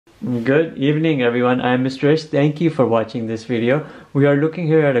Good evening everyone, I am Mr. Ish. Thank you for watching this video. We are looking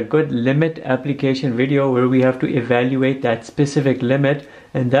here at a good limit application video where we have to evaluate that specific limit,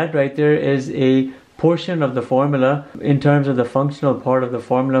 and that right there is a portion of the formula in terms of the functional part of the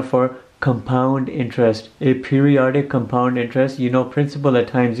formula for compound interest, a periodic compound interest. You know, principal at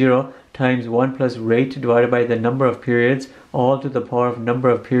time 0 times 1 plus rate divided by the number of periods, all to the power of number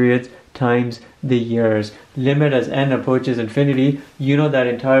of periods times the years. Limit as n approaches infinity. You know that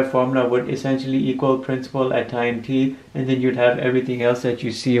entire formula would essentially equal principal at time t, and then you'd have everything else that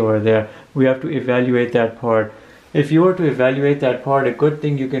you see over there. We have to evaluate that part. If you were to evaluate that part, a good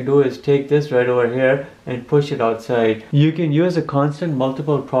thing you can do is take this right over here and push it outside. You can use a constant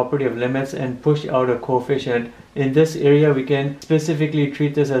multiple property of limits and push out a coefficient. In this area, we can specifically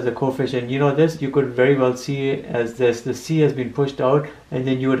treat this as a coefficient. You know this, you could very well see it as this. The c has been pushed out, and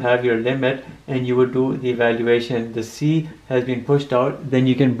then you would have your limit and you would do the evaluation. The c has been pushed out, then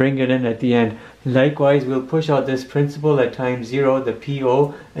you can bring it in at the end. Likewise, we'll push out this principal at time 0, the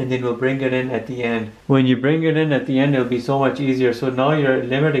PO, and then we'll bring it in at the end. When you bring it in at the end, it'll be so much easier. So now your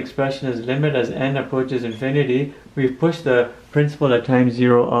limit expression is limit as n approaches infinity. We've pushed the principal at time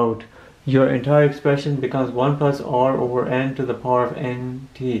 0 out. Your entire expression becomes 1 plus r over n to the power of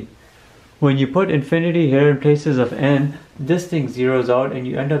nt. When you put infinity here in places of n, this thing zeroes out and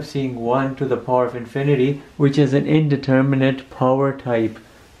you end up seeing 1 to the power of infinity, which is an indeterminate power type.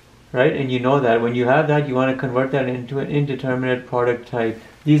 Right? And you know that when you have that, you want to convert that into an indeterminate product type.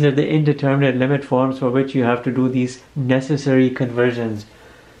 These are the indeterminate limit forms for which you have to do these necessary conversions.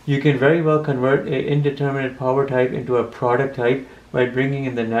 You can very well convert an indeterminate power type into a product type by bringing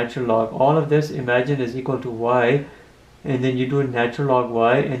in the natural log. All of this, imagine, is equal to y, and then you do natural log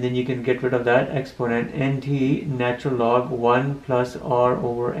y, and then you can get rid of that exponent, nt natural log 1 plus r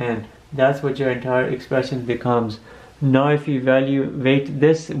over n. That's what your entire expression becomes. Now if you evaluate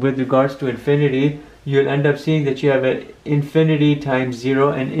this with regards to infinity, you'll end up seeing that you have an infinity times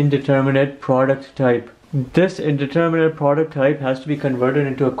 0, an indeterminate product type. This indeterminate product type has to be converted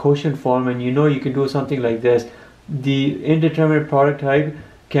into a quotient form, and you know you can do something like this. The indeterminate product type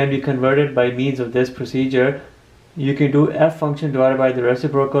can be converted by means of this procedure. You can do f function divided by the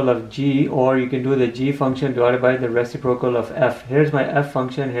reciprocal of g, or you can do the g function divided by the reciprocal of f. Here's my f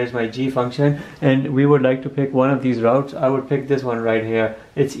function, here's my g function, and we would like to pick one of these routes. I would pick this one right here.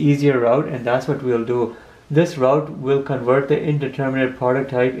 It's easier route, and that's what we'll do. This route will convert the indeterminate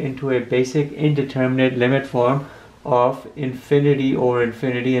product type into a basic indeterminate limit form of infinity over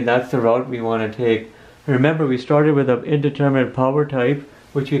infinity, and that's the route we want to take. Remember, we started with an indeterminate power type,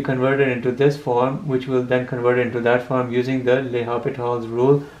 which we converted into this form, which will then convert into that form using the L'Hopital's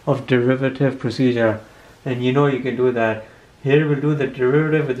rule of derivative procedure. And you know you can do that. Here we'll do the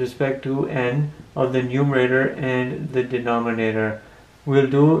derivative with respect to n of the numerator and the denominator. We'll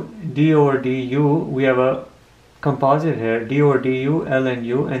do d over du. We have a composite here, d over du, ln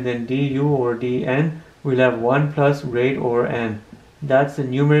u, and then du over dn. We'll have 1 plus rate over n. That's the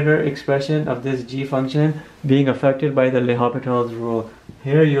numerator expression of this g function being affected by the L'Hopital's rule.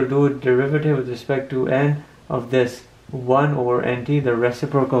 Here you'll do derivative with respect to n of this 1 over nt, the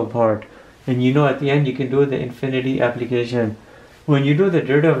reciprocal part. And you know at the end you can do the infinity application. When you do the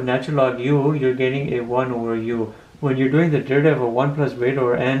derivative of natural log u, you're getting a 1 over u. When you're doing the derivative of 1 plus rate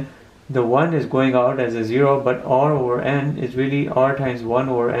over n, the 1 is going out as a 0, but r over n is really r times 1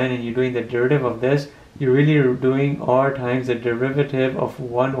 over n, and you're doing the derivative of this. You're really doing r times the derivative of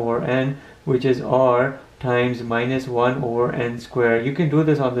 1 over n, which is r times minus 1 over n squared. You can do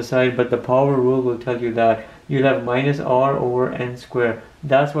this on the side, but the power rule will tell you that. You'll have minus r over n squared.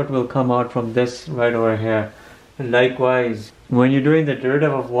 That's what will come out from this right over here. Likewise, when you're doing the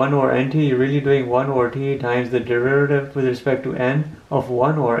derivative of 1 over nt, you're really doing 1 over t times the derivative with respect to n of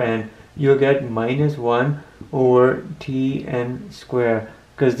 1 over n. You'll get minus 1 over tn squared.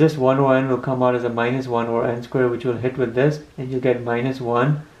 Because this 1 over n will come out as a minus 1 over n squared, which will hit with this, and you'll get minus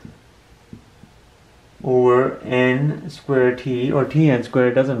 1 over n squared t, or tn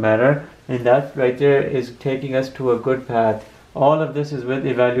squared, doesn't matter. And that right there is taking us to a good path. All of this is with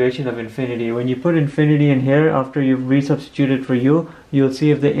evaluation of infinity. When you put infinity in here, after you've resubstituted for u, you'll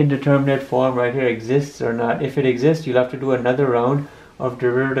see if the indeterminate form right here exists or not. If it exists, you'll have to do another round of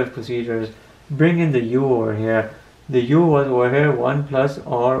derivative procedures. Bring in the u over here. The u was over here 1 plus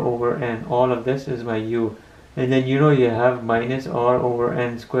r over n. All of this is my u. And then you know you have minus r over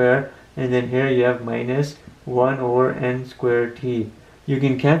n squared. And then here you have minus 1 over n squared t. You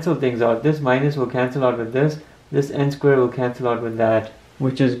can cancel things out. This minus will cancel out with this. This n squared will cancel out with that,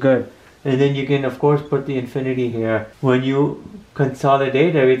 which is good. And then you can of course put the infinity here. When you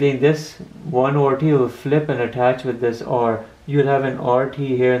consolidate everything, this 1 over t will flip and attach with this r. you'll have an RT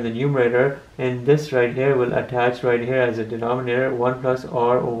here in the numerator, and this right here will attach right here as a denominator, 1 plus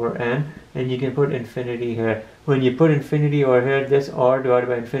R over N, and you can put infinity here. When you put infinity over here, this R divided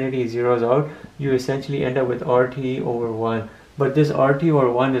by infinity zeroes out, you essentially end up with RT over 1. But this RT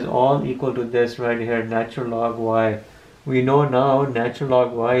over 1 is all equal to this right here, natural log y. We know now natural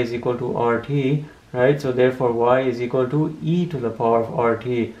log y is equal to RT, right? So therefore y is equal to e to the power of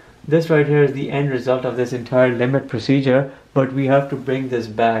RT. This right here is the end result of this entire limit procedure, but we have to bring this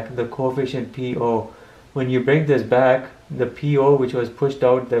back, the coefficient PO. When you bring this back, the PO which was pushed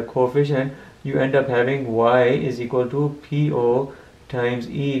out, the coefficient, you end up having y is equal to PO times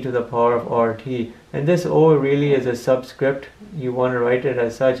e to the power of RT. And this O really is a subscript. You want to write it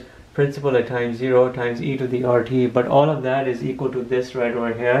as such, principal at times 0 times e to the RT, but all of that is equal to this right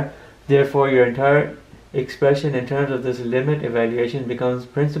over here. Therefore your entire expression in terms of this limit evaluation becomes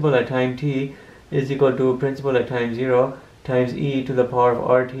principal at time t is equal to principal at time 0 times e to the power of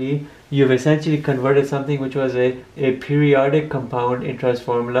RT. You've essentially converted something which was a periodic compound interest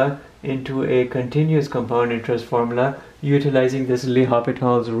formula into a continuous compound interest formula utilizing this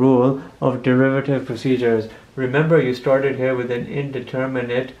L'Hopital's rule of derivative procedures. Remember, you started here with an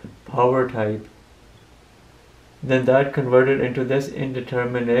indeterminate power type. Then that converted into this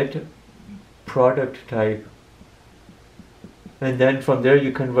indeterminate product type. And then from there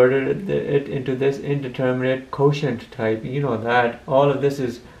you converted it into this indeterminate quotient type. You know that. All of this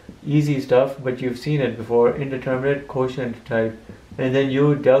is easy stuff, but you've seen it before. Indeterminate quotient type. And then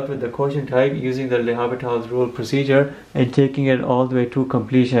you dealt with the quotient type using the L'Hopital's rule procedure and taking it all the way to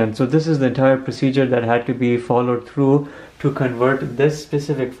completion. So this is the entire procedure that had to be followed through to convert this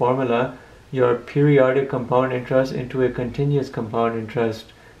specific formula, your periodic compound interest, into a continuous compound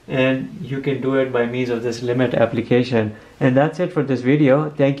interest. And you can do it by means of this limit application. And that's it for this video.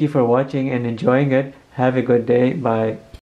 Thank you for watching and enjoying it. Have a good day. Bye.